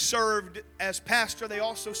served as pastor. They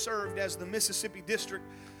also served as the Mississippi District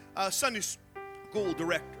Sunday School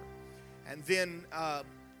Director. And then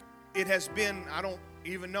it has been, I don't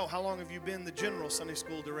even know, how long have you been the General Sunday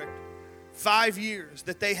School Director? 5 years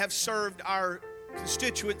that they have served our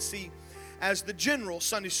constituency as the General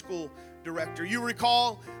Sunday School Director. You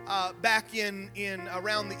recall back in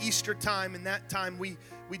around the Easter time, in that time we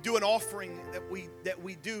do an offering that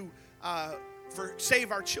we do for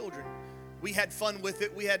Save Our Children. We had fun with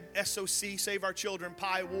it. We had SOC, Save Our Children,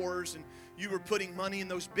 Pie Wars, and you were putting money in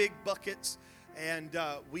those big buckets. And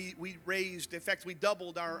we raised, in fact, we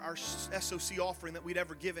doubled our SOC offering that we'd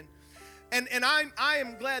ever given. And I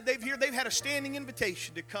am glad they've had a standing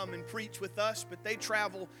invitation to come and preach with us, but they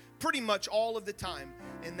travel pretty much all of the time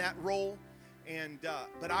in that role. And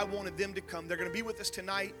but I wanted them to come. They're going to be with us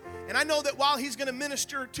tonight. And I know that while he's going to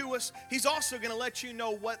minister to us, he's also going to let you know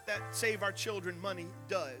what that Save Our Children money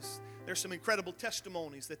does. There's some incredible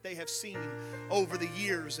testimonies that they have seen over the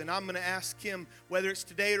years, and I'm going to ask him, whether it's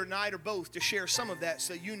today or tonight or both, to share some of that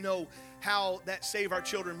so you know how that Save Our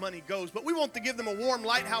Children money goes. But we want to give them a warm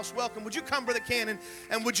Lighthouse welcome. Would you come, Brother Cannon,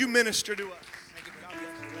 and would you minister to us? Thank you, brother.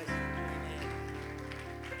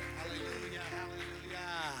 Hallelujah,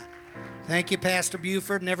 hallelujah. Thank you, Pastor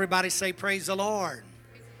Buford, and everybody say praise the Lord.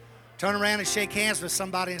 Turn around and shake hands with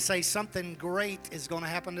somebody and say something great is going to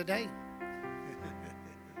happen today.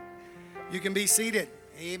 You can be seated.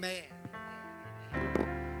 Amen.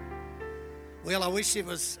 Well, I wish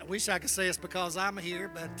I could say it's because I'm here,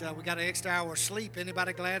 but we got an extra hour of sleep.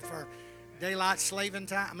 Anybody glad for daylight saving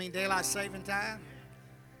time?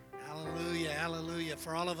 Hallelujah, hallelujah.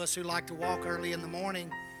 For all of us who like to walk early in the morning,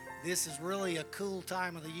 this is really a cool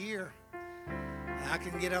time of the year. I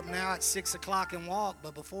can get up now at 6 o'clock and walk,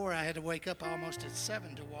 but before I had to wake up almost at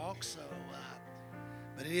 7 to walk, so...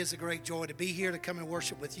 But it is a great joy to be here to come and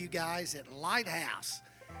worship with you guys at Lighthouse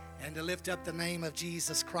and to lift up the name of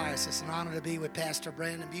Jesus Christ. It's an honor to be with Pastor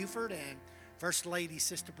Brandon Buford and First Lady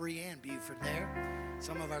Sister Breanne Buford there.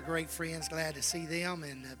 Some of our great friends, glad to see them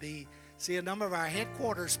and see a number of our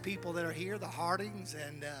headquarters people that are here, the Hardings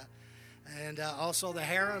and also the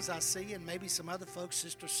Harrows I see, and maybe some other folks.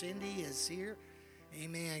 Sister Cindy is here.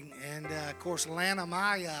 Amen. And of course, Lana,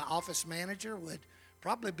 my office manager, would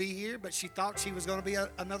probably be here, but she thought she was going to be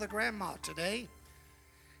another grandma today.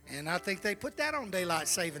 And I think they put that on daylight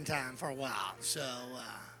saving time for a while. So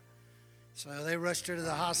they rushed her to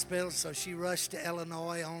the hospital. So she rushed to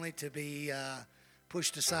Illinois only to be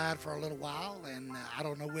pushed aside for a little while. And I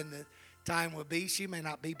don't know when the time will be. She may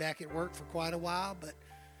not be back at work for quite a while. But,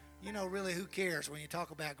 you know, really, who cares? When you talk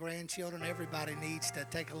about grandchildren, everybody needs to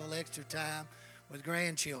take a little extra time with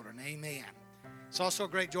grandchildren. Amen. It's also a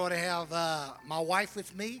great joy to have my wife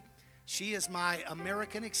with me. She is my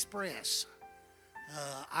American Express.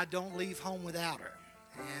 I don't leave home without her.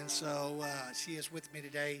 And so she is with me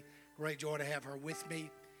today. Great joy to have her with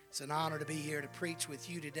me. It's an honor to be here to preach with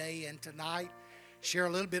you today and tonight. Share a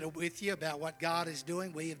little bit with you about what God is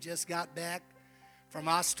doing. We have just got back from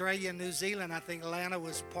Australia and New Zealand. I think Lana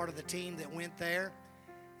was part of the team that went there.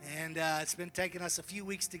 And it's been taking us a few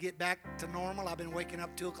weeks to get back to normal. I've been waking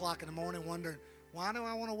up 2 o'clock in the morning wondering, why do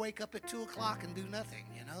I want to wake up at 2 o'clock and do nothing,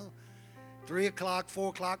 you know? 3 o'clock, 4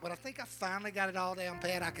 o'clock, but I think I finally got it all down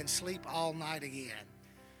pat. I can sleep all night again.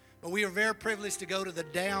 But we are very privileged to go to the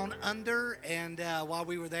Down Under, and while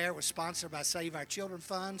we were there, it was sponsored by Save Our Children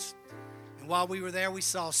Funds. And while we were there, we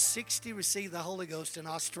saw 60 receive the Holy Ghost in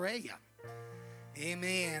Australia.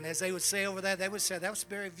 Amen. As they would say over there, they would say, that was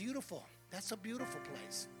very beautiful. That's a beautiful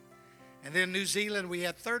place. And then New Zealand, we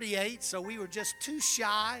had 38, so we were just too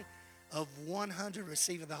shy of 100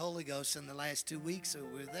 receiving the Holy Ghost in the last 2 weeks that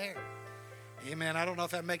we were there. Amen. I don't know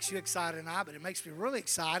if that makes you excited or not, but it makes me really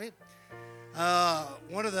excited.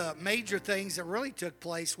 One of the major things that really took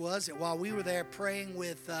place was that while we were there praying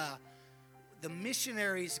with the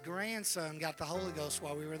missionary's grandson got the Holy Ghost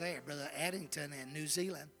while we were there, Brother Addington in New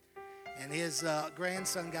Zealand. And his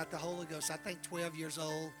grandson got the Holy Ghost, I think 12 years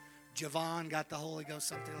old. Javon got the Holy Ghost,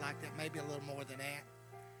 something like that, maybe a little more than that.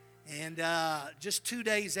 And just 2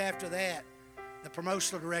 days after that, the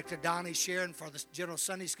promotional director, Donnie Sharon, for the General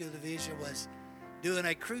Sunday School Division was doing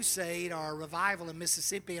a crusade or a revival in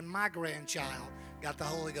Mississippi, and my grandchild got the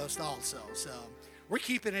Holy Ghost also. So we're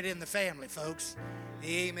keeping it in the family, folks.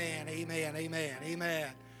 Amen, amen, amen, amen.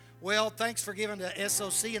 Well, thanks for giving to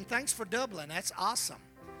SOC, and thanks for Dublin. That's awesome.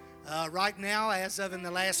 Right now, as of in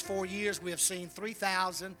the last 4 years, we have seen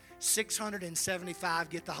 3,675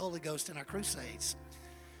 get the Holy Ghost in our crusades.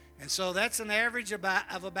 And so that's an average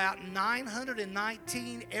of about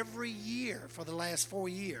 919 every year for the last 4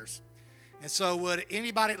 years. And so would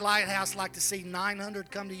anybody at Lighthouse like to see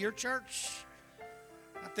 900 come to your church?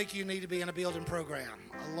 I think you need to be in a building program,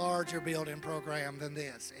 a larger building program than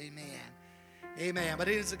this. Amen. Amen. But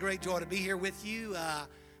it is a great joy to be here with you.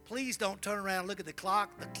 Please don't turn around and look at the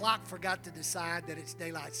clock. The clock forgot to decide that it's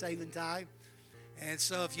daylight saving time. And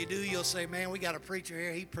so if you do, you'll say, man, we got a preacher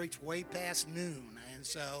here. He preached way past noon. And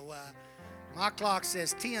so my clock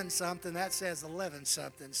says 10 something. That says 11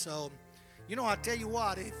 something. So, you know, I tell you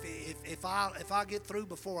what, if I get through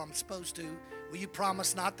before I'm supposed to, will you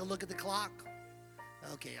promise not to look at the clock?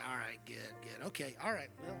 Okay, all right, good. Okay, all right.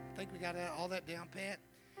 Well, I think we got all that down pat.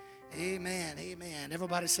 Amen, amen.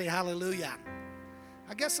 Everybody say hallelujah.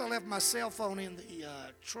 I guess I left my cell phone in the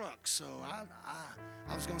truck, so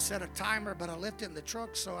I was going to set a timer, but I left it in the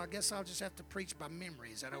truck, so I guess I'll just have to preach by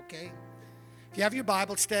memory. Is that okay? If you have your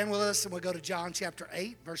Bible, stand with us, and we'll go to John chapter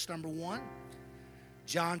 8, verse number 1.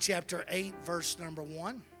 John chapter 8, verse number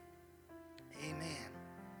 1. Amen.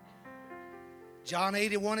 John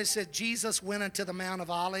 8:1, it said, Jesus went unto the Mount of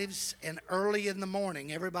Olives, and early in the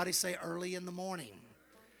morning, everybody say early in the morning.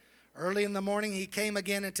 Early in the morning he came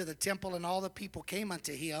again into the temple, and all the people came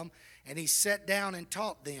unto him, and he sat down and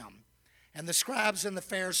taught them. And the scribes and the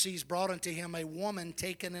Pharisees brought unto him a woman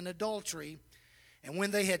taken in adultery. And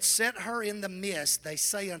when they had set her in the midst, they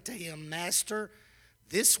say unto him, Master,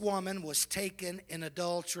 this woman was taken in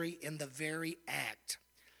adultery in the very act.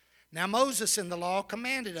 Now Moses in the law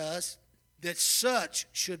commanded us that such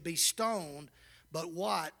should be stoned, but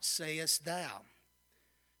what sayest thou?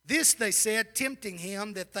 This they said, tempting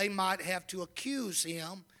him that they might have to accuse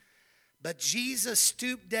him. But Jesus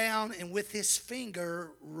stooped down and with his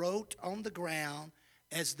finger wrote on the ground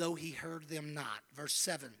as though he heard them not. Verse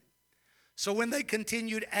 7. So when they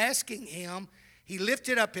continued asking him, he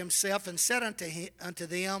lifted up himself and said unto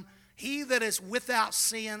them, He that is without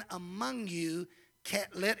sin among you,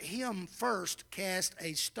 let him first cast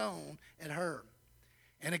a stone at her.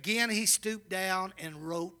 And again he stooped down and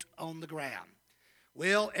wrote on the ground.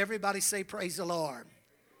 Well, everybody say praise the Lord.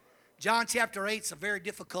 John chapter 8 is a very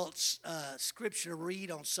difficult scripture to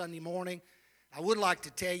read on Sunday morning. I would like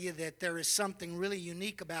to tell you that there is something really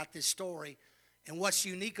unique about this story. And what's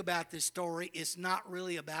unique about this story is not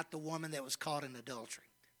really about the woman that was caught in adultery.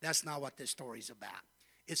 That's not what this story is about.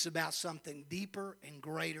 It's about something deeper and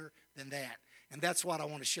greater than that. And that's what I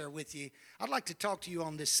want to share with you. I'd like to talk to you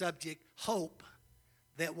on this subject, hope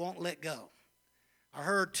that won't let go. I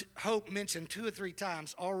heard hope mentioned 2 or 3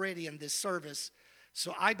 times already in this service.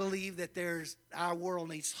 So I believe that our world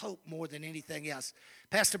needs hope more than anything else.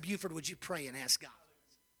 Pastor Buford, would you pray and ask God?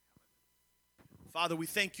 Father, we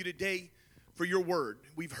thank you today for your word.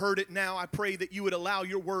 We've heard it now. I pray that you would allow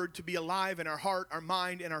your word to be alive in our heart, our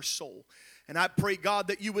mind, and our soul. And I pray, God,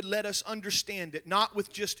 that you would let us understand it, not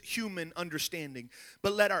with just human understanding,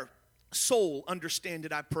 but let our soul understand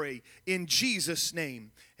it, I pray. In Jesus'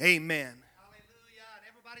 name, amen. Hallelujah. And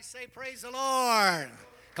everybody say praise the Lord.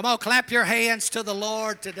 Come on, clap your hands to the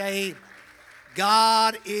Lord today.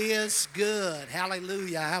 God is good.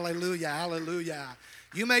 Hallelujah, hallelujah, hallelujah.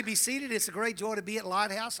 You may be seated. It's a great joy to be at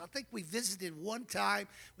Lighthouse. I think we visited one time.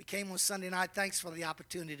 We came on Sunday night. Thanks for the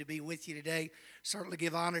opportunity to be with you today. Certainly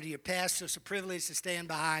give honor to your pastor. It's a privilege to stand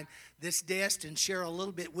behind this desk and share a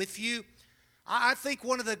little bit with you. I think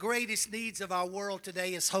one of the greatest needs of our world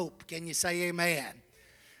today is hope. Can you say amen?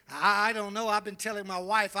 I don't know. I've been telling my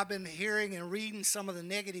wife, I've been hearing and reading some of the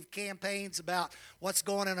negative campaigns about what's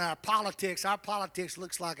going on in our politics. Our politics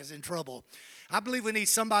looks like it's in trouble. I believe we need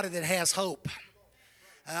somebody that has hope.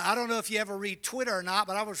 I don't know if you ever read Twitter or not,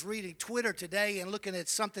 but I was reading Twitter today and looking at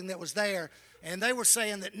something that was there. And they were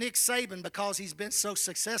saying that Nick Saban, because he's been so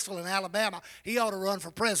successful in Alabama, he ought to run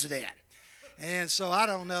for president. And so I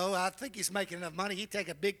don't know. I think he's making enough money. He'd take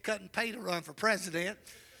a big cut in pay to run for president.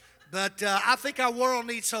 But I think our world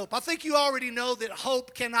needs hope. I think you already know that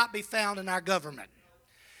hope cannot be found in our government.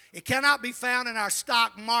 It cannot be found in our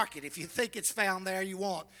stock market. If you think it's found there, you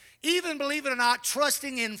won't. Even, believe it or not,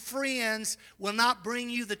 trusting in friends will not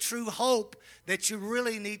bring you the true hope that you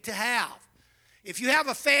really need to have. If you have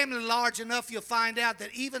a family large enough, you'll find out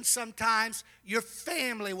that even sometimes your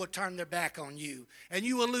family will turn their back on you, and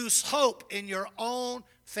you will lose hope in your own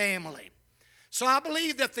family. So I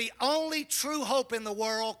believe that the only true hope in the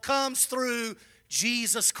world comes through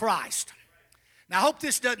Jesus Christ. Now, I hope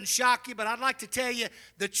this doesn't shock you, but I'd like to tell you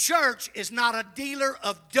the church is not a dealer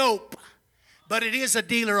of dope, but it is a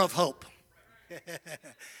dealer of hope.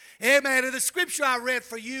 Amen. In the scripture I read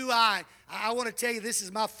for you, I want to tell you this is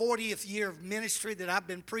my 40th year of ministry that I've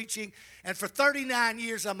been preaching. And for 39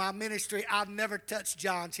 years of my ministry, I've never touched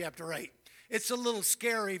John chapter 8. It's a little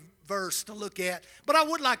scary verse to look at, but I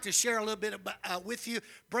would like to share a little bit with you,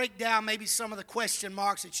 break down maybe some of the question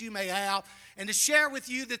marks that you may have, and to share with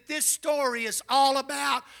you that this story is all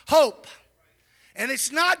about hope. And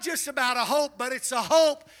it's not just about a hope, but it's a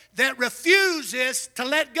hope that refuses to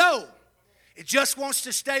let go. It just wants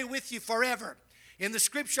to stay with you forever. In the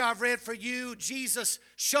scripture I've read for you, Jesus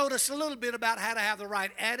showed us a little bit about how to have the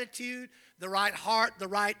right attitude, the right heart, the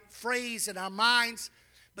right phrase in our minds.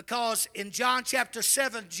 Because in John chapter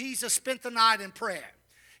 7, Jesus spent the night in prayer.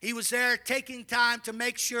 He was there taking time to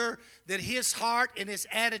make sure that his heart and his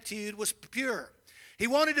attitude was pure. He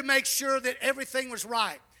wanted to make sure that everything was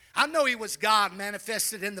right. I know he was God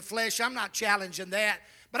manifested in the flesh. I'm not challenging that.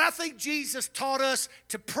 But I think Jesus taught us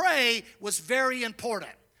to pray was very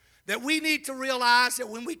important. That we need to realize that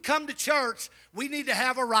when we come to church, we need to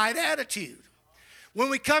have a right attitude. When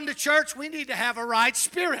we come to church, we need to have a right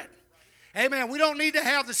spirit. Amen. We don't need to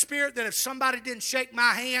have the spirit that if somebody didn't shake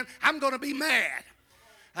my hand, I'm going to be mad.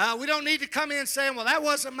 We don't need to come in saying, well, that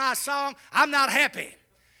wasn't my song, I'm not happy.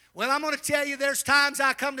 Well, I'm going to tell you, there's times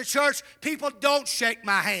I come to church, people don't shake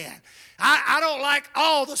my hand. I don't like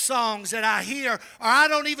all the songs that I hear, or I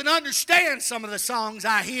don't even understand some of the songs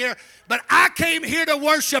I hear, but I came here to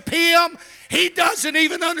worship him. He doesn't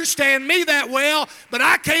even understand me that well, but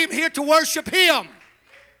I came here to worship him.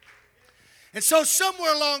 And so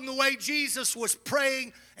somewhere along the way, Jesus was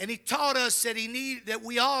praying, and he taught us that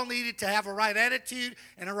we all needed to have a right attitude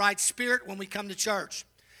and a right spirit when we come to church.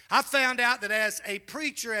 I found out that as a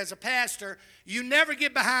preacher, as a pastor, you never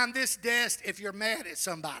get behind this desk if you're mad at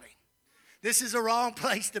somebody. This is the wrong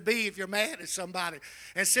place to be if you're mad at somebody.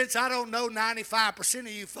 And since I don't know 95%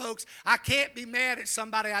 of you folks, I can't be mad at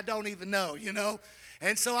somebody I don't even know, you know.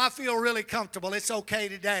 And so I feel really comfortable. It's okay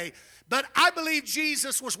today. But I believe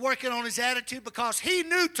Jesus was working on his attitude because he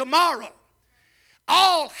knew tomorrow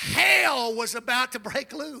all hell was about to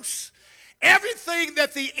break loose. Everything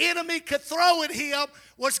that the enemy could throw at him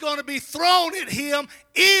was going to be thrown at him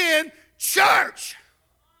in church.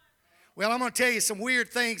 Well, I'm going to tell you some weird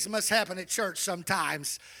things must happen at church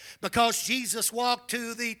sometimes, because Jesus walked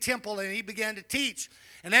to the temple and he began to teach.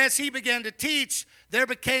 And as he began to teach, there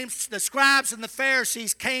became the scribes and the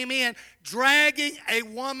Pharisees came in dragging a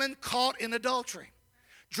woman caught in adultery.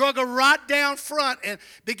 Drug her right down front and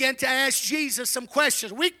began to ask Jesus some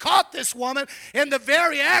questions. We caught this woman in the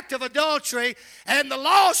very act of adultery, and the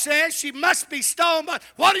law says she must be stoned, but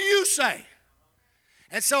what do you say?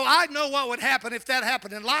 And so I know what would happen if that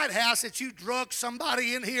happened in Lighthouse, that you drug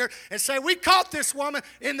somebody in here and say, we caught this woman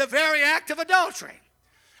in the very act of adultery.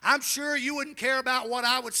 I'm sure you wouldn't care about what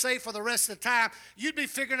I would say for the rest of the time. You'd be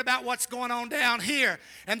figuring about what's going on down here.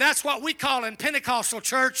 And that's what we call in Pentecostal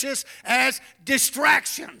churches as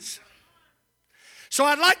distractions. So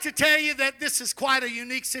I'd like to tell you that this is quite a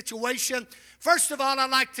unique situation. First of all, I'd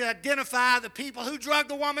like to identify the people who drugged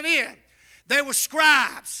the woman in. They were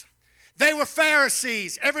scribes. They were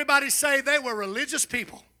Pharisees. Everybody say they were religious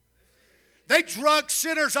people. They drug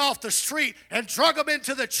sinners off the street and drug them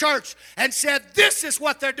into the church and said, this is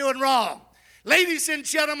what they're doing wrong. Ladies and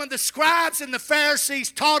gentlemen, the scribes and the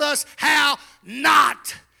Pharisees taught us how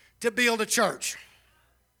not to build a church.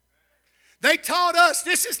 They taught us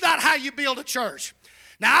this is not how you build a church.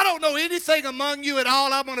 Now, I don't know anything among you at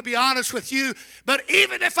all, I'm going to be honest with you, but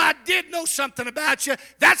even if I did know something about you,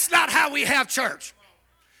 that's not how we have church.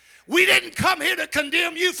 We didn't come here to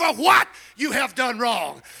condemn you for what you have done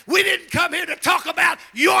wrong. We didn't come here to talk about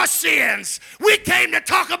your sins. We came to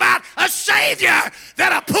talk about a Savior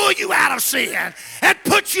that'll pull you out of sin and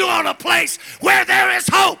put you on a place where there is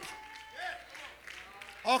hope.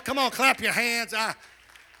 Oh, come on, clap your hands.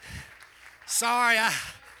 Sorry,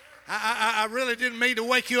 I really didn't mean to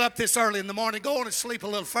wake you up this early in the morning. Go on and sleep a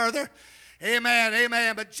little further. Amen,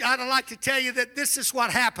 amen. But I'd like to tell you that this is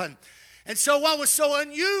what happened. And so what was so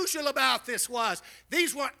unusual about this was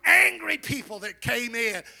these were angry people that came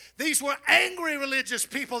in. These were angry religious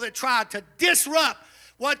people that tried to disrupt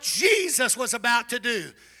what Jesus was about to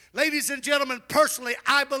do. Ladies and gentlemen, personally,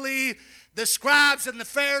 I believe the scribes and the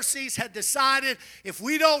Pharisees had decided if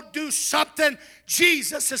we don't do something,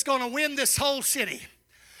 Jesus is going to win this whole city.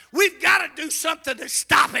 We've got to do something to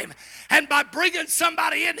stop him. And by bringing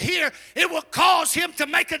somebody in here, it will cause him to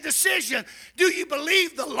make a decision. Do you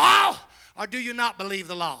believe the law or do you not believe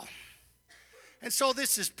the law? And so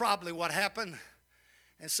this is probably what happened.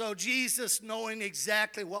 And so Jesus, knowing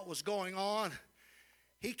exactly what was going on,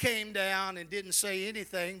 he came down and didn't say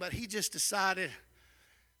anything, but he just decided,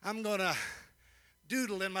 I'm going to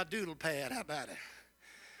doodle in my doodle pad. How about it?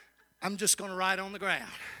 I'm just going to write on the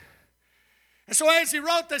ground. And so as he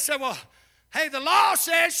wrote, they said, well, hey, the law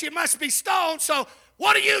says she must be stoned, so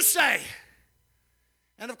what do you say?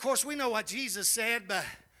 And of course, we know what Jesus said, but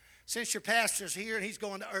since your pastor's here and he's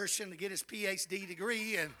going to Urshan to get his PhD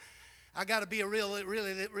degree, and I got to be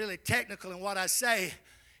really technical in what I say.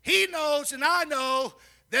 He knows and I know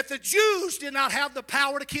that the Jews did not have the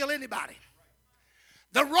power to kill anybody.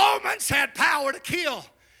 The Romans had power to kill,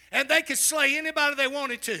 and they could slay anybody they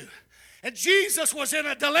wanted to. And Jesus was in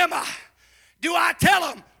a dilemma. Do I tell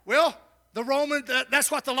them, well, the Roman,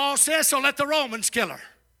 that's what the law says, so let the Romans kill her.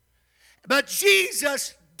 But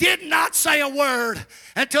Jesus did not say a word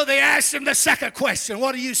until they asked him the second question.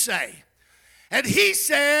 What do you say? And he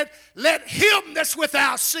said, let him that's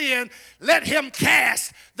without sin, let him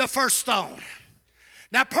cast the first stone.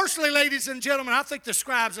 Now, personally, ladies and gentlemen, I think the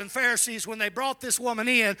scribes and Pharisees, when they brought this woman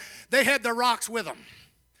in, they had their rocks with them.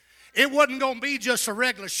 It wasn't going to be just a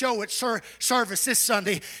regular show at service this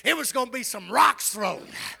Sunday. It was going to be some rocks thrown.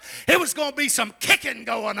 It was going to be some kicking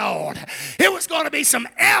going on. It was going to be some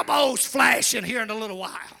elbows flashing here in a little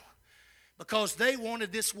while. Because they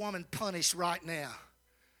wanted this woman punished right now.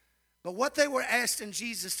 But what they were asking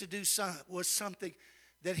Jesus to do was something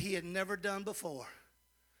that he had never done before.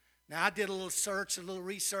 Now, I did a little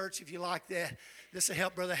research, if you like that. This will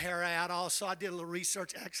help Brother Harry out also. I did a little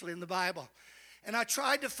research actually in the Bible. And I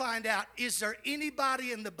tried to find out, is there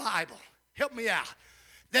anybody in the Bible, help me out,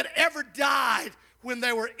 that ever died when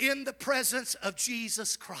they were in the presence of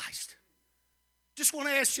Jesus Christ? Just want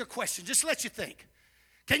to ask you a question. Just let you think.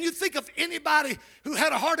 Can you think of anybody who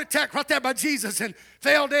had a heart attack right there by Jesus and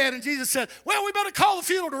fell dead, and Jesus said, well, we better call the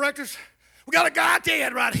funeral directors. We got a guy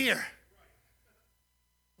dead right here.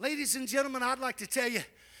 Ladies and gentlemen, I'd like to tell you,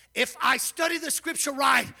 if I study the scripture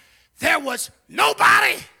right, there was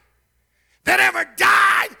nobody that ever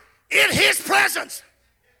died in his presence.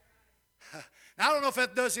 Now, I don't know if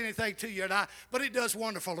that does anything to you or not, but it does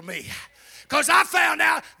wonderful to me. Because I found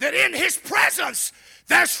out that in his presence,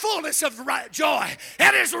 there's fullness of joy.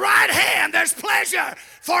 At his right hand, there's pleasure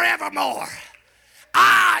forevermore.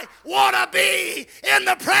 I want to be in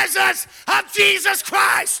the presence of Jesus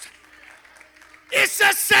Christ. It's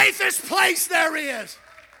the safest place there is.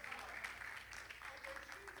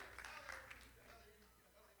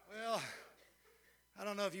 Well, I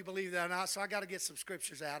don't know if you believe that or not, so I got to get some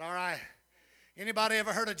scriptures out, all right? Anybody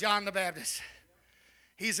ever heard of John the Baptist?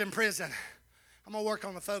 He's in prison. I'm going to work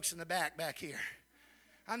on the folks in the back here.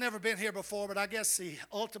 I've never been here before, but I guess the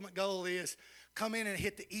ultimate goal is come in and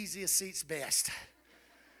hit the easiest seats best.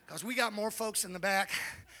 Because we got more folks in the back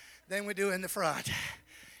than we do in the front.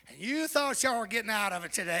 And you thought y'all were getting out of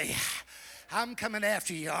it today. I'm coming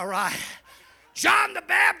after you, all right? John the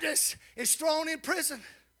Baptist is thrown in prison.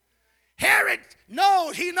 Herod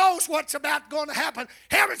knows what's about going to happen.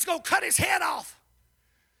 Herod's going to cut his head off.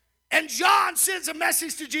 And John sends a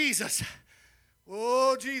message to Jesus.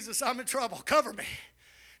 Oh, Jesus, I'm in trouble. Cover me.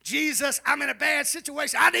 Jesus, I'm in a bad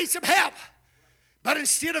situation. I need some help. But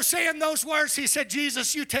instead of saying those words, he said,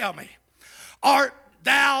 Jesus, you tell me, art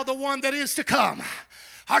thou the one that is to come,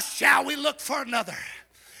 or shall we look for another?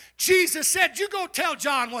 Jesus said, you go tell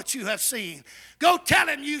John what you have seen. Go tell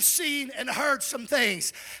him you've seen and heard some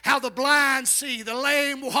things. How the blind see, the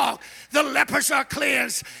lame walk, the lepers are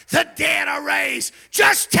cleansed, the dead are raised.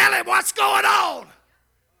 Just tell him what's going on.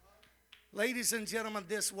 Ladies and gentlemen,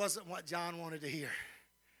 this wasn't what John wanted to hear.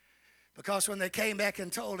 Because when they came back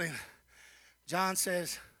and told him, John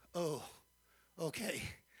says, oh, okay.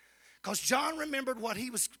 Because John remembered what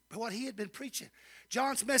he had been preaching.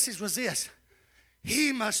 John's message was this: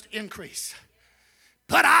 he must increase,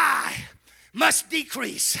 but I must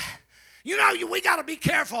decrease. You know, we got to be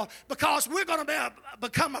careful because we're going to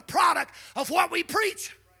become a product of what we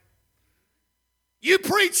preach. You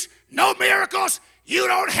preach no miracles, you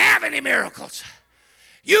don't have any miracles.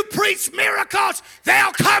 You preach miracles,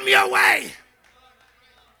 they'll come your way.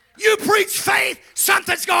 You preach faith,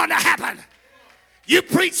 something's going to happen. You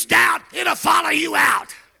preach doubt, it'll follow you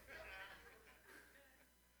out.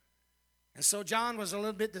 And so John was a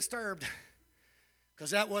little bit disturbed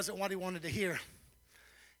because that wasn't what he wanted to hear.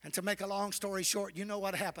 And to make a long story short, you know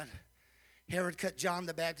what happened. Herod cut John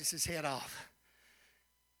the Baptist's head off.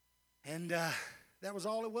 And that was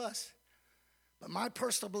all it was. But my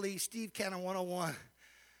personal belief, Steve Cannon 101,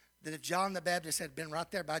 that if John the Baptist had been right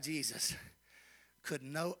there by Jesus,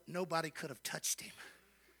 nobody could have touched him.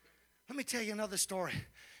 Let me tell you another story.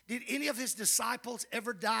 Did any of his disciples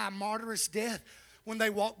ever die a martyrous death when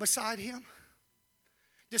they walked beside him?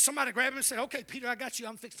 Did somebody grab him and say, okay, Peter, I got you.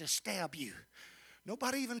 I'm fixing to stab you.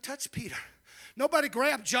 Nobody even touched Peter. Nobody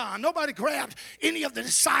grabbed John. Nobody grabbed any of the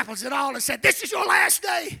disciples at all and said, this is your last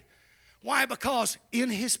day. Why? Because in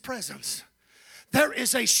his presence, there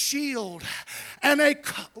is a shield and a...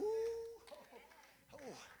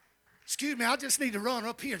 excuse me, I just need to run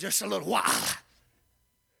up here just a little while.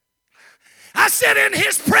 I said in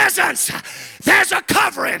his presence, there's a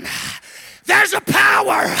covering. There's a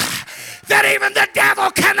power that even the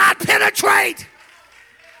devil cannot penetrate.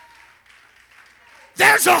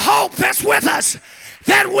 There's a hope that's with us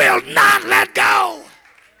that will not let go.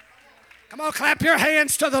 Come on, clap your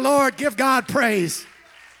hands to the Lord. Give God praise.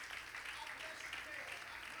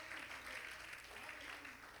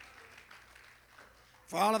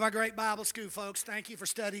 For all of our great Bible school folks, thank you for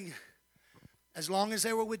studying. As long as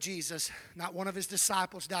they were with Jesus, not one of his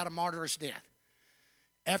disciples died a martyr's death.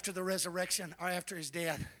 After the resurrection or after his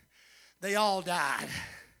death, they all died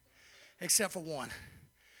except for one.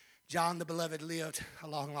 John the Beloved lived a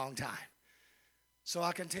long, long time. So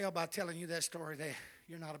I can tell by telling you that story that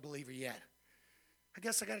you're not a believer yet. I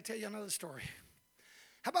guess I got to tell you another story.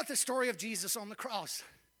 How about the story of Jesus on the cross?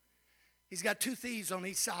 He's got two thieves on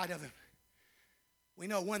each side of him. We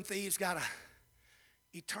know one thief's got an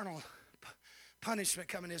eternal punishment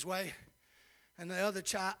coming his way, and the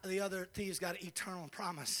other thief's got an eternal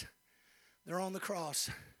promise. They're on the cross.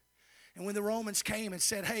 And when the Romans came and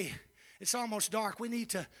said, hey, it's almost dark, we need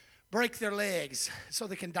to break their legs so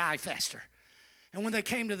they can die faster. And when they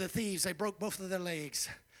came to the thieves, they broke both of their legs.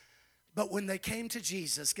 But when they came to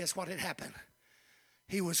Jesus, guess what had happened?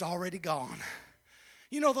 He was already gone.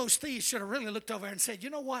 You know, those thieves should have really looked over and said, you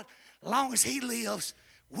know what? As long as he lives,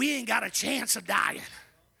 we ain't got a chance of dying.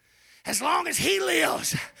 As long as he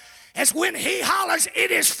lives, as when he hollers,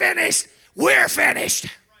 it is finished, we're finished.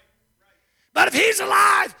 But if he's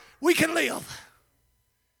alive, we can live.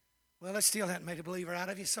 Well, that still hasn't made a believer out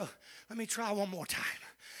of you, so let me try one more time.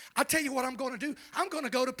 I'll tell you what I'm going to do. I'm going to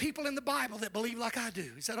go to people in the Bible that believe like I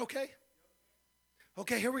do. Is that okay?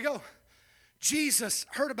 Okay, here we go. Jesus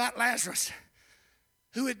heard about Lazarus,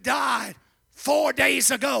 who had died 4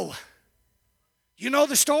 days ago. You know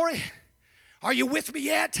the story? Are you with me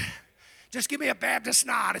yet? Just give me a Baptist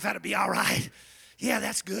nod if that'll be all right. Yeah,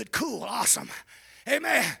 that's good. Cool. Awesome.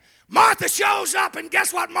 Amen. Martha shows up, and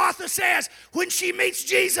guess what Martha says when she meets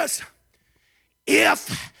Jesus?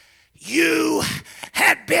 If you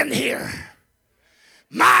had been here,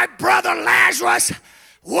 my brother Lazarus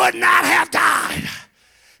would not have died.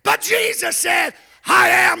 But Jesus said, I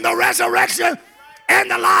am the resurrection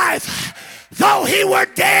and the life. Though he were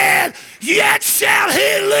dead, yet shall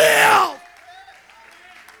he live.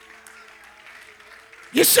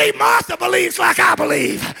 You see, Martha believes like I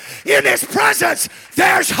believe. In his presence,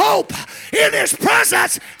 there's hope. In his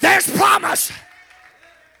presence, there's promise.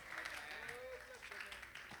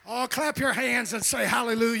 Oh, clap your hands and say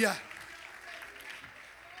hallelujah.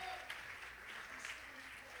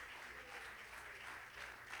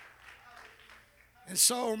 And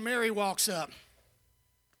so Mary walks up.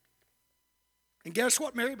 And guess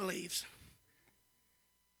what Mary believes?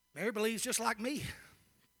 Mary believes just like me.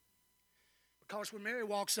 Because when Mary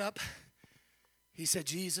walks up, he said,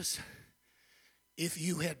 Jesus, if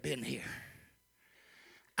you had been here,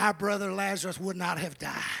 our brother Lazarus would not have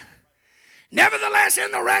died. Nevertheless, in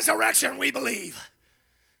the resurrection, we believe.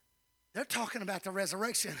 They're talking about the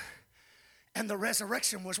resurrection, and the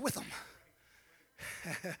resurrection was with them.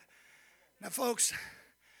 Now, folks,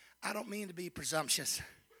 I don't mean to be presumptuous,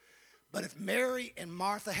 but if Mary and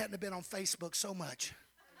Martha hadn't been on Facebook so much,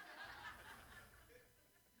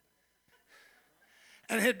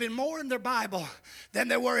 and had been more in their Bible than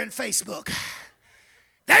they were in Facebook,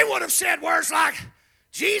 they would have said words like,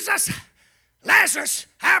 Jesus, Lazarus,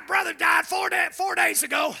 our brother died 4 days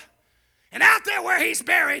ago, and out there where he's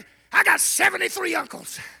buried, I got 73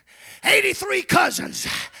 uncles, 83 cousins,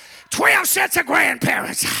 12 sets of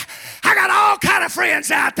grandparents. I got all kind of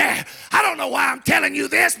friends out there. I don't know why I'm telling you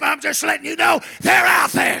this, but I'm just letting you know they're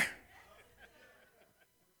out there.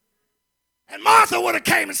 And Martha would have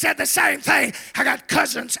came and said the same thing. I got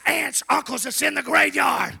cousins, aunts, uncles that's in the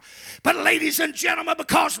graveyard. But ladies and gentlemen,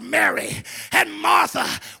 because Mary and Martha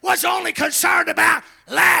was only concerned about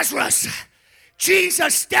Lazarus,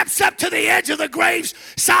 Jesus steps up to the edge of the grave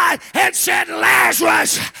side and said,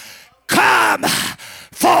 Lazarus, come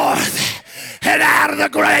forth. And out of the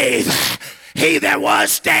grave, he that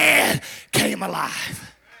was dead came alive.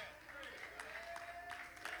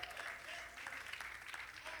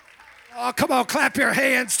 Oh, come on, clap your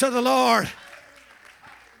hands to the Lord.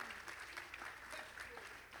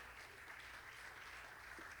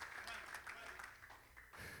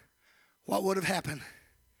 What would have happened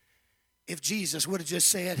if Jesus would have just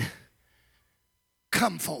said,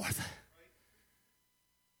 come forth?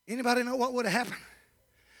 Anybody know what would have happened?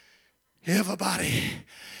 Everybody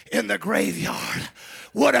in the graveyard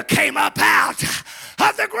would have came up out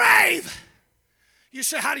of the grave. You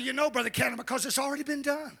say, how do you know, Brother Cannon? Because it's already been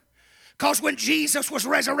done. Because when Jesus was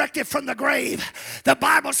resurrected from the grave, the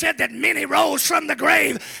Bible said that many rose from the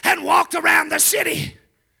grave and walked around the city.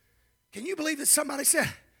 Can you believe that somebody said,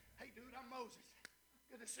 hey, dude, I'm Moses.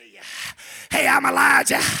 Good to see you. Hey, I'm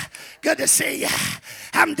Elijah. Good to see you.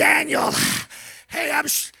 I'm Daniel. Hey,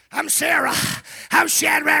 I'm Sarah. I'm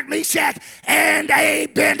Shadrach, Meshach, and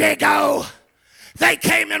Abednego. They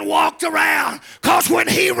came and walked around, because when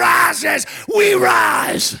he rises, we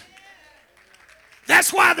rise.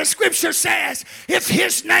 That's why the scripture says, if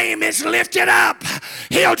his name is lifted up,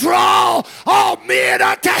 he'll draw all men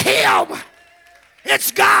unto him.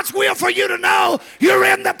 It's God's will for you to know you're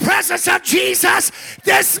in the presence of Jesus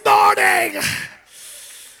this morning.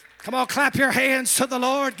 Come on, clap your hands to the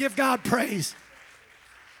Lord. Give God praise.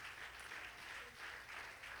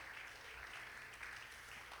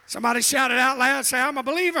 Somebody shout it out loud. Say, I'm a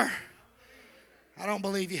believer. I don't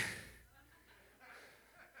believe you.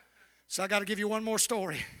 So I got to give you one more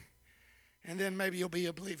story, and then maybe you'll be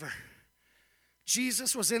a believer.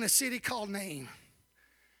 Jesus was in a city called Nain,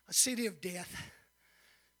 a city of death,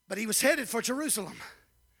 but he was headed for Jerusalem.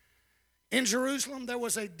 In Jerusalem, there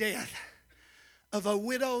was a death of a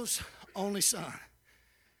widow's only son.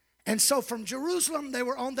 And so from Jerusalem, they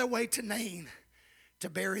were on their way to Nain to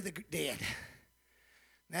bury the dead.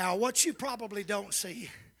 Now, what you probably don't see,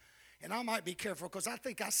 and I might be careful because I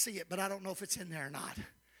think I see it, but I don't know if it's in there or not.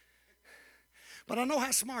 But I know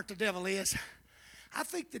how smart the devil is. I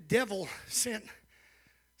think the devil sent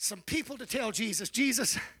some people to tell Jesus,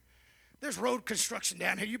 Jesus, there's road construction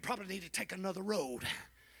down here. You probably need to take another road.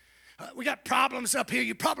 We got problems up here.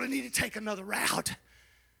 You probably need to take another route.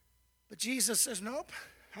 But Jesus says, nope,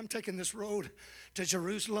 I'm taking this road to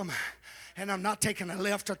Jerusalem, and I'm not taking a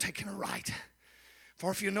left or taking a right. For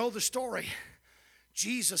if you know the story,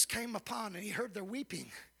 Jesus came upon and he heard their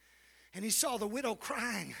weeping, and he saw the widow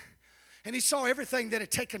crying, and he saw everything that had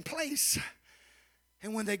taken place.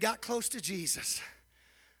 And when they got close to Jesus,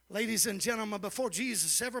 ladies and gentlemen, before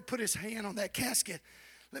Jesus ever put his hand on that casket,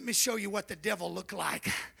 let me show you what the devil looked like.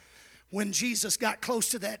 When Jesus got close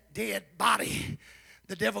to that dead body,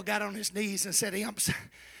 the devil got on his knees and said, Imps,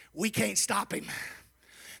 we can't stop him.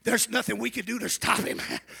 There's nothing we can do to stop him.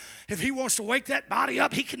 If he wants to wake that body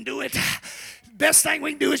up, he can do it. Best thing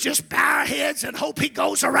we can do is just bow our heads and hope he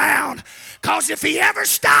goes around. Because if he ever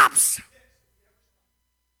stops.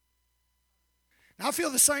 Now, I feel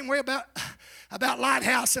the same way about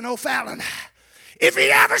Lighthouse and O'Fallon. If he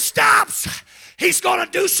ever stops, he's going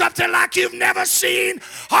to do something like you've never seen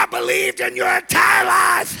or believed in your entire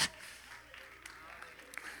life.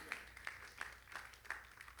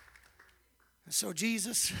 So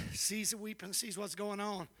Jesus sees the weeping, sees what's going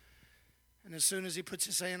on. And as soon as he puts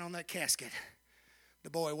his hand on that casket, the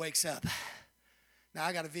boy wakes up. Now,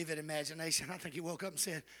 I got a vivid imagination. I think he woke up and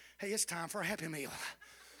said, hey, it's time for a Happy Meal.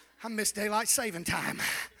 I missed daylight saving time.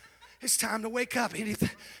 It's time to wake up.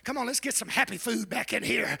 Come on, let's get some happy food back in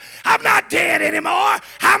here. I'm not dead anymore.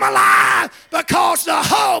 I'm alive because the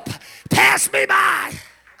hope passed me by.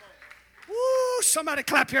 Woo, somebody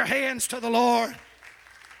clap your hands to the Lord.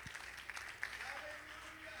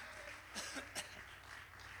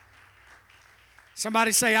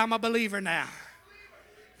 Somebody say, I'm a believer now.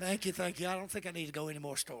 Thank you, thank you. I don't think I need to go any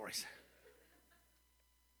more stories.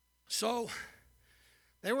 So,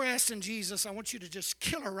 they were asking Jesus, I want you to just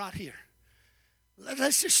kill her right here.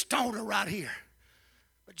 Let's just stone her right here.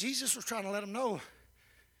 But Jesus was trying to let them know,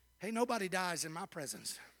 hey, nobody dies in my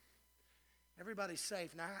presence. Everybody's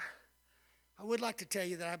safe. Now, I would like to tell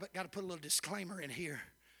you that I've got to put a little disclaimer in here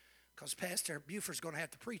because Pastor Buford's going to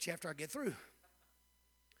have to preach after I get through.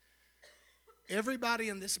 Everybody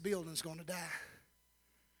in this building is going to die.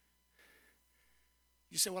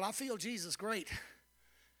 You say, well, I feel Jesus great.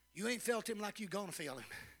 You ain't felt him like you're going to feel him.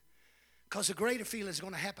 Because the greater feeling is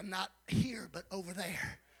going to happen not here, but over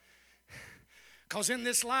there. Because in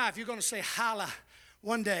this life, you're going to say, holla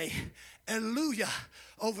one day, hallelujah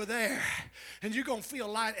over there. And you're going to feel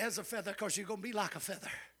light as a feather because you're going to be like a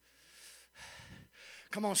feather.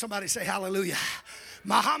 Come on, somebody say hallelujah.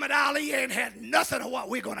 Muhammad Ali ain't had nothing of what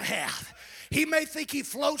we're going to have. He may think he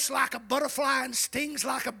floats like a butterfly and stings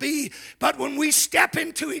like a bee, but when we step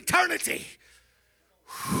into eternity,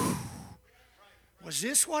 whew, was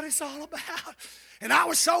this what it's all about? And I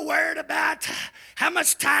was so worried about how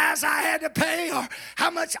much tithes I had to pay or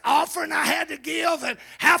how much offering I had to give and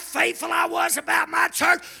how faithful I was about my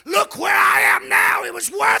church. Look where I am now. It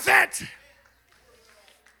was worth it.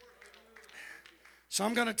 So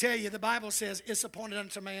I'm going to tell you, the Bible says it's appointed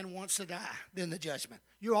unto man once to die, then the judgment.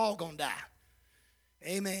 You're all going to die.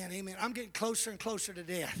 Amen, amen. I'm getting closer and closer to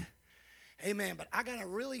death. Amen. But I got a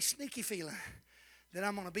really sneaky feeling that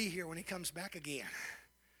I'm going to be here when he comes back again.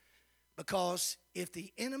 Because if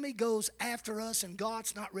the enemy goes after us and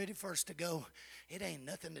God's not ready for us to go, it ain't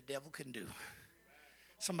nothing the devil can do.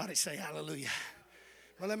 Somebody say hallelujah.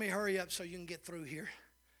 Well, let me hurry up so you can get through here.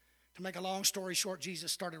 To make a long story short,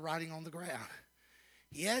 Jesus started writing on the ground.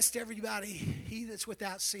 He asked everybody, he that's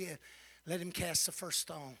without sin, let him cast the first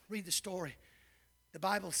stone. Read the story. The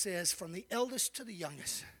Bible says from the eldest to the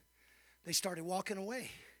youngest, they started walking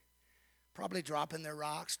away. Probably dropping their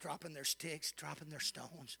rocks, dropping their sticks, dropping their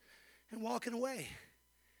stones, and walking away.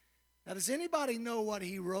 Now, does anybody know what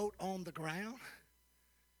he wrote on the ground?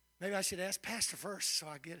 Maybe I should ask Pastor first so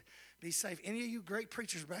I be safe. Any of you great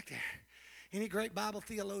preachers back there? Any great Bible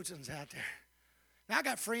theologians out there? Now, I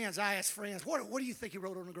got friends. I ask friends, what do you think he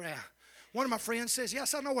wrote on the ground? One of my friends says,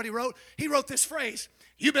 yes, I know what he wrote. He wrote this phrase,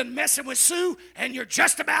 you've been messing with Sue and you're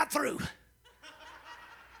just about through.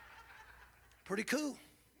 Pretty cool.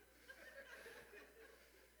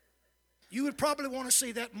 You would probably want to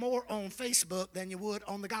see that more on Facebook than you would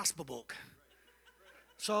on the gospel book.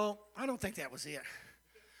 So I don't think that was it.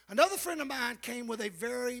 Another friend of mine came with a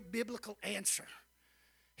very biblical answer.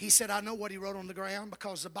 He said, I know what he wrote on the ground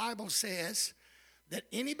because the Bible says that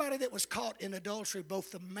anybody that was caught in adultery,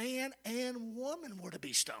 both the man and woman were to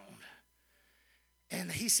be stoned. And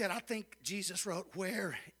he said, I think Jesus wrote,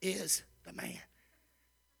 where is the man?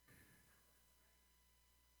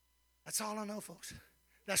 That's all I know, folks.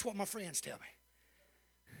 That's what my friends tell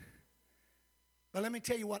me. But let me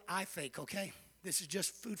tell you what I think, okay? This is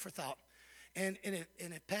just food for thought. And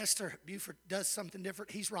if Pastor Buford does something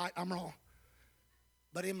different, he's right, I'm wrong.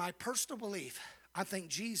 But in my personal belief, I think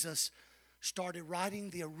Jesus started writing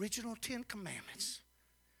the original 10 Commandments.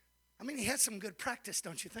 I mean, he had some good practice,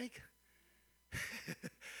 don't you think?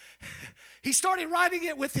 He started writing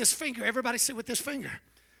it with his finger. Everybody say with his finger.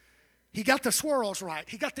 He got the swirls right.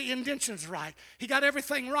 He got the indentions right. He got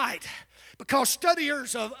everything right. Because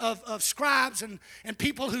studiers of scribes and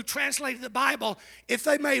people who translated the Bible, if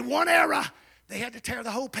they made one error, they had to tear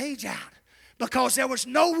the whole page out. Because there was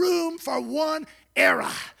no room for one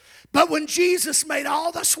error. But when Jesus made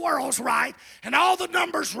all the swirls right and all the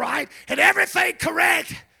numbers right and everything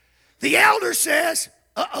correct, the elder says,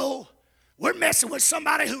 uh-oh, we're messing with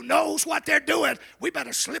somebody who knows what they're doing. We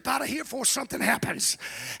better slip out of here before something happens.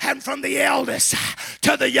 And from the eldest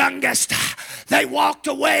to the youngest, they walked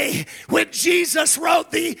away when Jesus wrote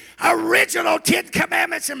the original 10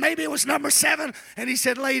 Commandments, and maybe it was number 7, and he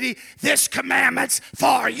said, lady, this commandment's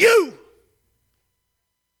for you.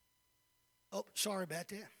 Oh, sorry about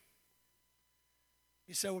that.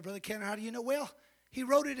 You say, well, Brother Kenner, how do you know? Well, he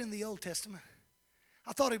wrote it in the Old Testament.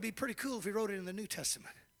 I thought it'd be pretty cool if he wrote it in the New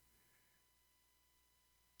Testament.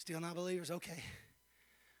 Still not believers? Okay.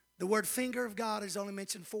 The word finger of God is only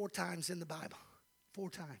mentioned 4 times in the Bible. 4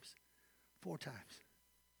 times. 4 times.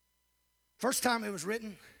 First time it was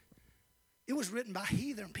written by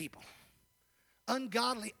heathen people.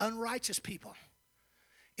 Ungodly, unrighteous people.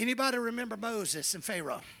 Anybody remember Moses and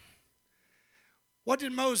Pharaoh? What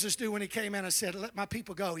did Moses do when he came in and said, let my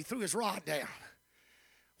people go? He threw his rod down.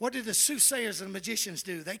 What did the soothsayers and the magicians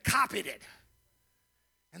do? They copied it.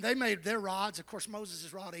 And they made their rods. Of course,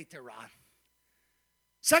 Moses' rod ate their rod.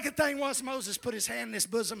 Second thing was Moses put his hand in his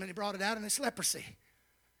bosom and he brought it out, and it's leprosy.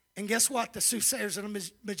 And guess what the soothsayers and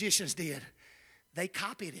the magicians did? They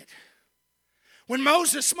copied it. When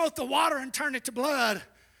Moses smote the water and turned it to blood,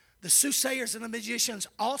 the soothsayers and the magicians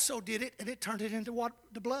also did it, and it turned it into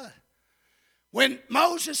the blood. When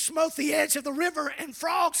Moses smote the edge of the river and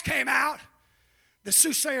frogs came out, the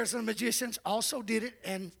soothsayers and the magicians also did it,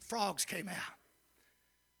 and frogs came out.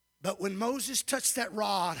 But when Moses touched that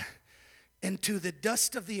rod into the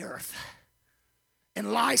dust of the earth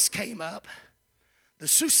and lice came up, the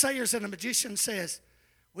soothsayers and the magicians says,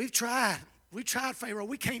 we've tried, Pharaoh,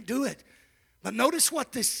 we can't do it. But notice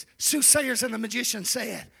what the soothsayers and the magicians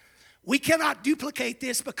said. We cannot duplicate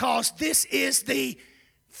this because this is the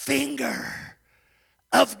finger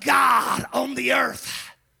of God on the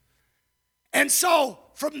earth. And so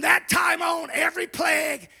from that time on, every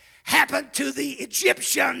plague happened to the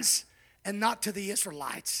Egyptians and not to the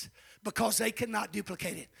Israelites because they could not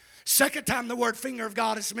duplicate it. Second time the word finger of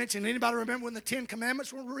God is mentioned. Anybody remember when the 10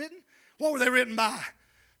 Commandments were written? What were they written by?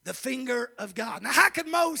 The finger of God. Now, how could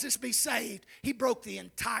Moses be saved? He broke the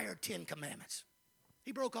entire 10 Commandments.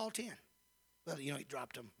 He broke all 10. Well, he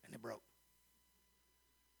dropped them and they broke.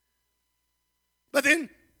 But then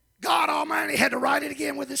God Almighty had to write it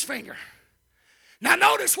again with his finger. Now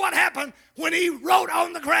notice what happened when he wrote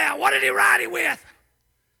on the ground. What did he write it with?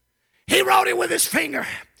 He wrote it with his finger.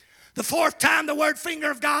 The 4th time the word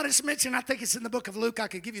finger of God is mentioned, I think it's in the book of Luke. I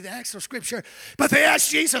could give you the actual scripture. But they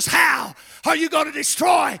asked Jesus, how are you going to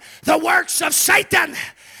destroy the works of Satan?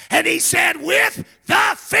 And he said, with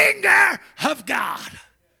the finger of God.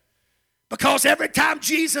 Because every time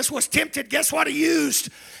Jesus was tempted, guess what he used?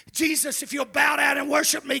 Jesus, if you'll bow down and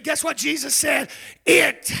worship me, guess what Jesus said?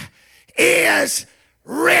 It is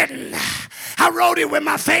written. I wrote it with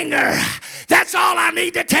my finger. That's all I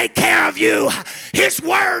need to take care of you. His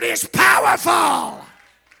word is powerful.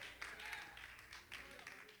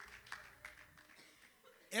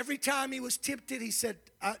 Every time he was tempted, he said,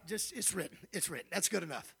 it's written. It's written. That's good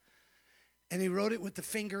enough. And he wrote it with the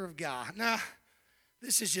finger of God. Now,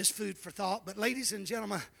 this is just food for thought, but ladies and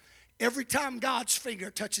gentlemen, every time God's finger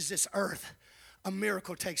touches this earth, a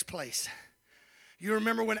miracle takes place. You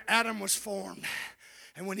remember when Adam was formed,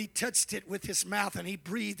 and when he touched it with his mouth and he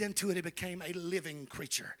breathed into it, it became a living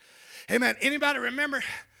creature. Amen. Anybody remember?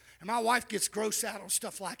 And my wife gets grossed out on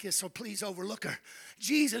stuff like this, so please overlook her.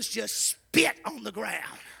 Jesus just spit on the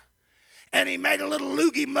ground, and he made a little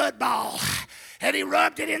loogie mud ball, and he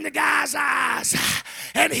rubbed it in the guy's eyes,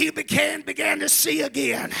 and he began to see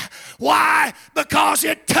again. Why? Because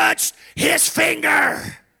it touched his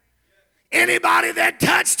finger. Anybody that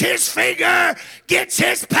touched his finger gets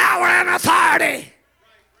his power and authority.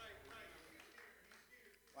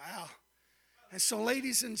 Wow. And so,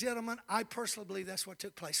 ladies and gentlemen, I personally believe that's what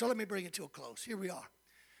took place. So let me bring it to a close. Here we are.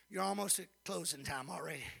 You're almost at closing time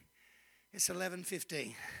already. It's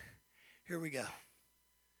 11:15. Here we go.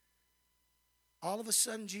 All of a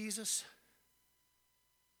sudden, Jesus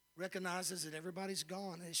recognizes that everybody's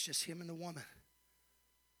gone, and it's just him and the woman.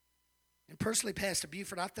 And personally, Pastor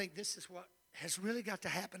Buford, I think this is what has really got to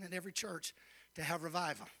happen in every church to have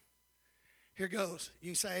revival. Here goes.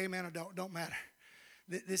 You can say amen or don't matter.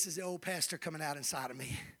 This is the old pastor coming out inside of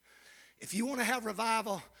me. If you want to have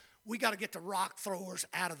revival, we got to get the rock throwers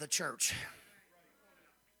out of the church.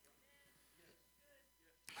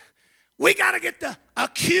 We got to get the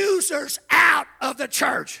accusers out of the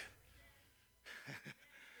church.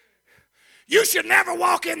 You should never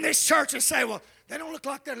walk in this church and say, well, they don't look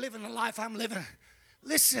like they're living the life I'm living.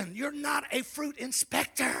 Listen, you're not a fruit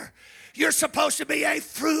inspector. You're supposed to be a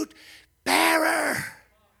fruit bearer.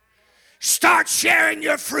 Start sharing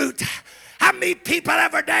your fruit. I meet people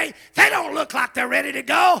every day. They don't look like they're ready to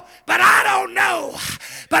go, but I don't know.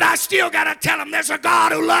 But I still got to tell them there's a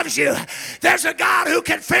God who loves you. There's a God who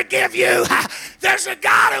can forgive you. There's a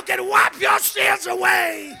God who can wipe your sins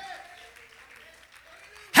away.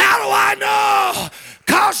 How do I know?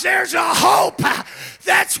 Because there's a hope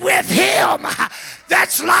that's with him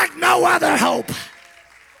that's like no other hope.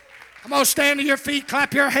 Come on, stand to your feet,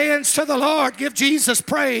 clap your hands to the Lord. Give Jesus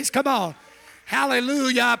praise. Come on.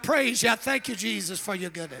 Hallelujah. I praise you. I thank you, Jesus, for your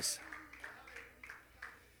goodness.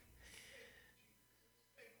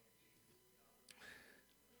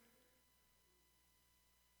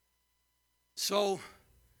 So,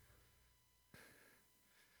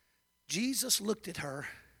 Jesus looked at her,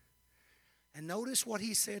 and notice what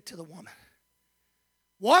he said to the woman.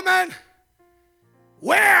 Woman,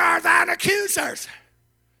 where are thine accusers?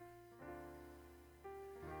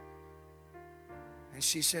 And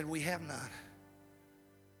she said, we have none.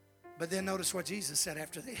 But then notice what Jesus said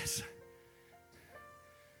after this.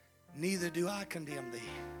 Neither do I condemn thee.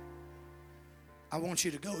 I want you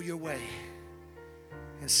to go your way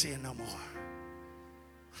and sin no more.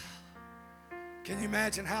 Can you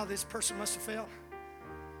imagine how this person must have felt?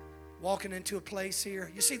 Walking into a place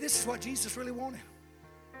here. You see, this is what Jesus really wanted.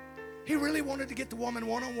 He really wanted to get the woman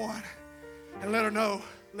one-on-one and let her know,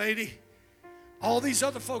 lady, all these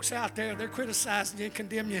other folks out there, they're criticizing you and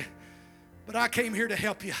condemning you. But I came here to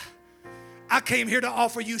help you. I came here to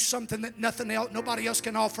offer you something that nobody else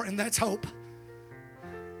can offer, and that's hope.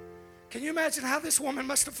 Can you imagine how this woman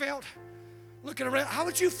must have felt? Looking around, how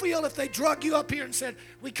would you feel if they drug you up here and said,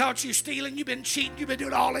 we caught you stealing, you've been cheating, you've been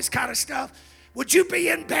doing all this kind of stuff? Would you be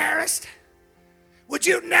embarrassed? Would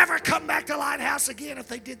you never come back to Lighthouse again if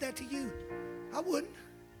they did that to you? I wouldn't.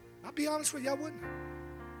 I'll be honest with you, I wouldn't.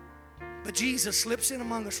 But Jesus slips in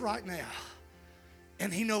among us right now,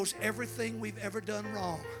 and he knows everything we've ever done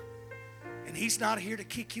wrong. And he's not here to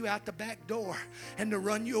kick you out the back door and to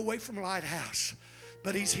run you away from Lighthouse,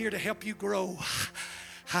 but he's here to help you grow.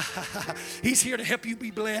 He's here to help you be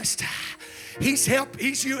blessed. He's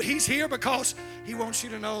here because he wants you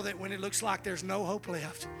to know that when it looks like there's no hope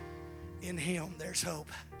left, in him there's hope.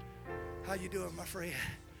 How you doing, my friend?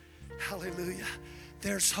 Hallelujah.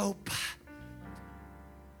 There's hope.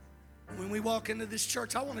 When we walk into this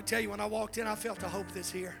church, I want to tell you, when I walked in, I felt the hope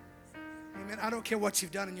that's here. Amen. I don't care what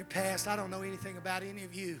you've done in your past. I don't know anything about any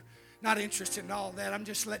of you. Not interested in all that. I'm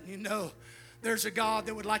just letting you know there's a God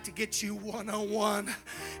that would like to get you one-on-one.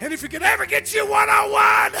 And if he could ever get you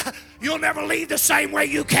one-on-one, you'll never leave the same way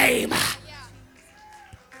you came.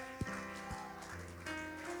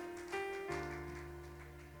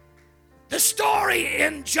 story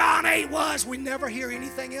in John 8 was we never hear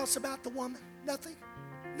anything else about the woman. Nothing.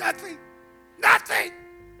 Nothing. Nothing.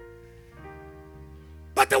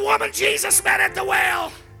 But the woman Jesus met at the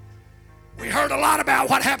well, we heard a lot about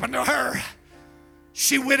what happened to her.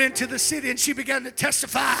 She went into the city and she began to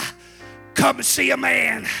testify. Come see a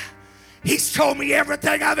man. He's told me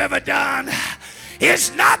everything I've ever done.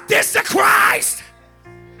 Is not this the Christ?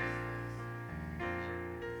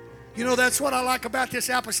 You know, that's what I like about this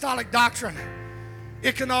apostolic doctrine.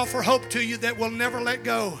 It can offer hope to you that will never let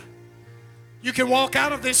go. You can walk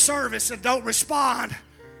out of this service and don't respond,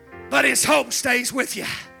 but His hope stays with you.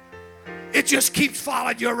 It just keeps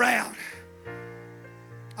following you around.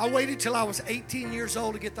 I waited till I was 18 years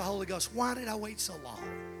old to get the Holy Ghost. Why did I wait so long?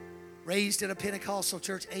 Raised in a Pentecostal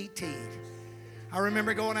church, 18. I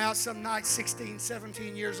remember going out some night, 16,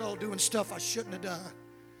 17 years old, doing stuff I shouldn't have done.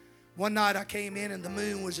 One night I came in and the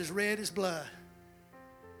moon was as red as blood.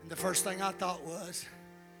 And the first thing I thought was,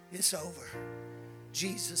 it's over.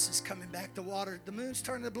 Jesus is coming back to water. The moon's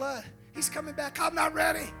turning to blood. He's coming back. I'm not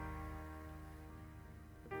ready.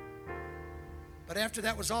 But after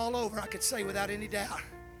that was all over, I could say without any doubt,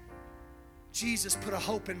 Jesus put a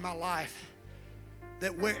hope in my life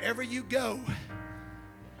that wherever you go,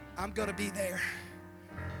 I'm going to be there.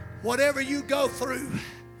 Whatever you go through,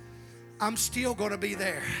 I'm still going to be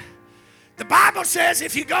there. The Bible says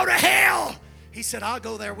if you go to hell, He said, I'll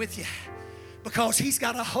go there with you, because He's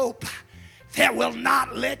got a hope that will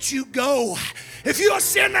not let you go. If you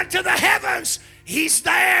ascend into the heavens, He's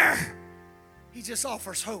there. He just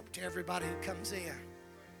offers hope to everybody who comes in.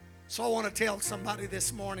 So I want to tell somebody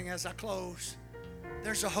this morning as I close,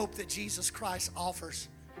 there's a hope that Jesus Christ offers.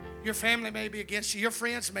 Your family may be against you. Your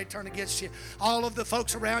friends may turn against you. All of the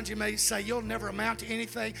folks around you may say, you'll never amount to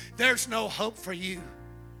anything. There's no hope for you.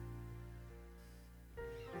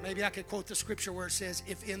 Maybe I could quote the scripture where it says,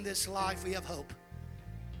 if in this life we have hope,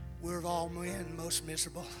 we're of all men most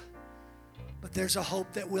miserable. But there's a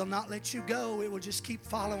hope that will not let you go. It will just keep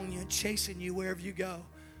following you and chasing you wherever you go.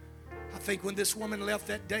 I think when this woman left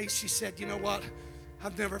that day, she said, you know what?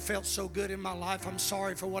 I've never felt so good in my life. I'm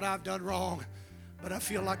sorry for what I've done wrong. But I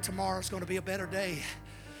feel like tomorrow's going to be a better day.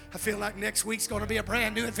 I feel like next week's going to be a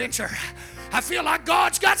brand new adventure. I feel like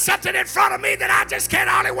God's got something in front of me that I just can't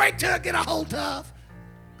hardly wait to get a hold of.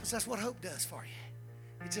 Because that's what hope does for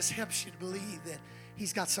you. It just helps you to believe that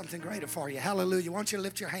He's got something greater for you. Hallelujah. Why don't you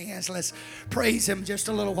lift your hands? Let's praise Him just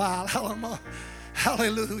a little while.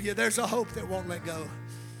 Hallelujah. There's a hope that won't let go.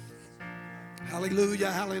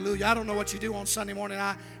 Hallelujah. Hallelujah. I don't know what you do on Sunday morning.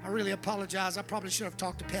 I really apologize. I probably should have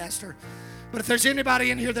talked to Pastor. But if there's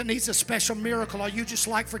anybody in here that needs a special miracle, or you just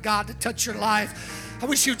like for God to touch your life, I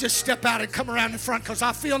wish you'd just step out and come around the front, because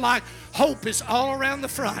I feel like hope is all around the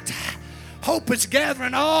front. Hope is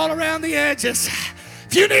gathering all around the edges.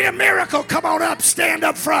 If you need a miracle, come on up, stand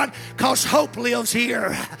up front, because hope lives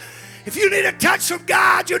here. If you need a touch from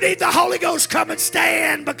God, you need the Holy Ghost, come and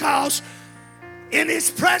stand, because in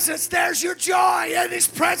His presence there's your joy. In His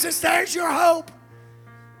presence there's your hope.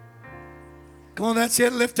 Come on, that's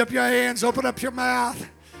it. Lift up your hands, open up your mouth.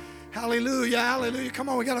 Hallelujah, hallelujah. Come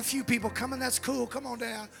on, we got a few people coming. That's cool. Come on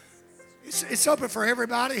down. It's open for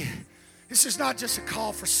everybody. This is not just a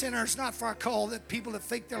call for sinners, not for a call that people that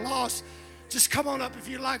think they're lost. Just come on up if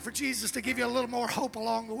you'd like for Jesus to give you a little more hope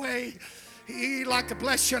along the way. He'd like to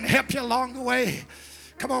bless you and help you along the way.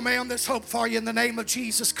 Come on, ma'am, there's hope for you in the name of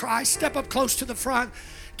Jesus Christ. Step up close to the front.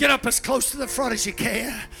 Get up as close to the front as you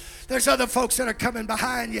can. There's other folks that are coming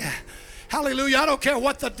behind you. Hallelujah. I don't care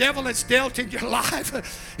what the devil has dealt in your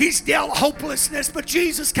life. He's dealt hopelessness, but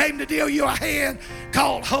Jesus came to deal you a hand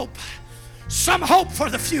called hope. Some hope for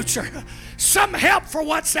the future. Some help for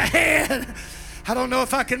what's ahead. I don't know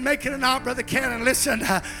if I can make it or not, Brother Cannon. Listen,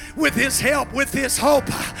 with His help, with His hope,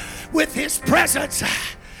 with His presence,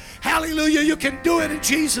 hallelujah, you can do it in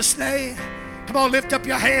Jesus' name. Come on, lift up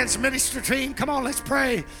your hands, minister team. Come on, let's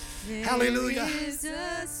pray. Hallelujah. There is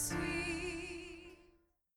a sweet